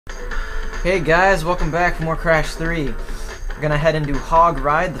Hey guys, welcome back for more Crash 3. We're gonna head into Hog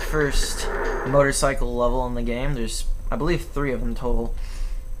Ride, the first motorcycle level in the game. There's, I believe, 3 of them total.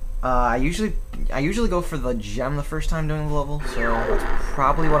 I usually go for the gem the first time doing the level, so that's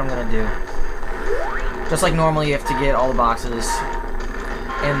probably what I'm gonna do. Just like normally, you have to get all the boxes,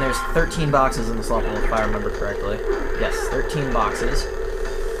 and there's 13 boxes in this level, if I remember correctly. Yes, 13 boxes.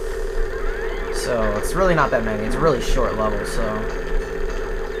 So it's really not that many. It's a really short level, so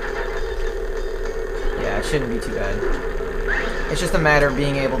yeah, it shouldn't be too bad. It's just a matter of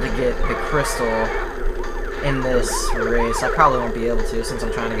being able to get the crystal in this race. I probably won't be able to since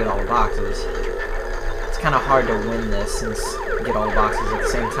I'm trying to get all the boxes. It's kind of hard to win this since I get all the boxes at the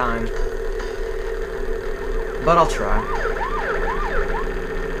same time. But I'll try.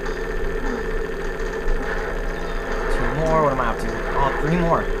 2 more, what am I up to? Oh, 3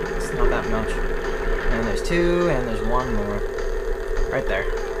 more. It's not that much. And there's 2, and there's 1 more. Right there.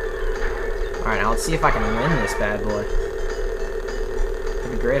 Alright, now let's see if I can win this bad boy.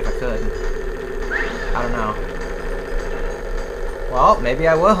 It'd be great if I could. I don't know. Well, maybe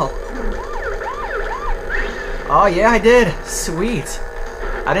I will. Oh yeah, I did! Sweet!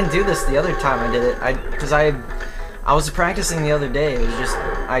 I didn't do this the other time I did it. Because I was practicing the other day. It was just,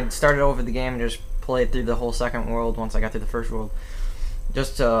 I started over the game and just played through the whole second world once I got through the first world.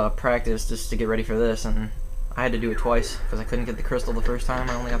 Just to practice, just to get ready for this, and I had to do it twice because I couldn't get the crystal the first time.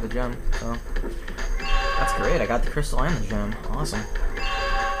 I only got the gem, so that's great. I got the crystal and the gem. Awesome.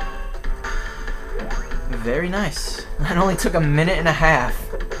 Very nice. That only took 1.5 minutes.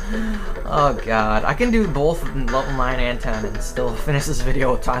 Oh god, I can do both level 9 and 10 and still finish this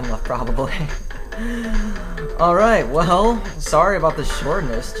video with time left probably. Alright, well, sorry about the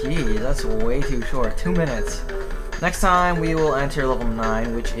shortness. Geez, that's way too short. 2 minutes. Next time we will enter level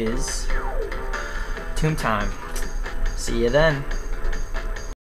 9, which is Tomb Time. See you then.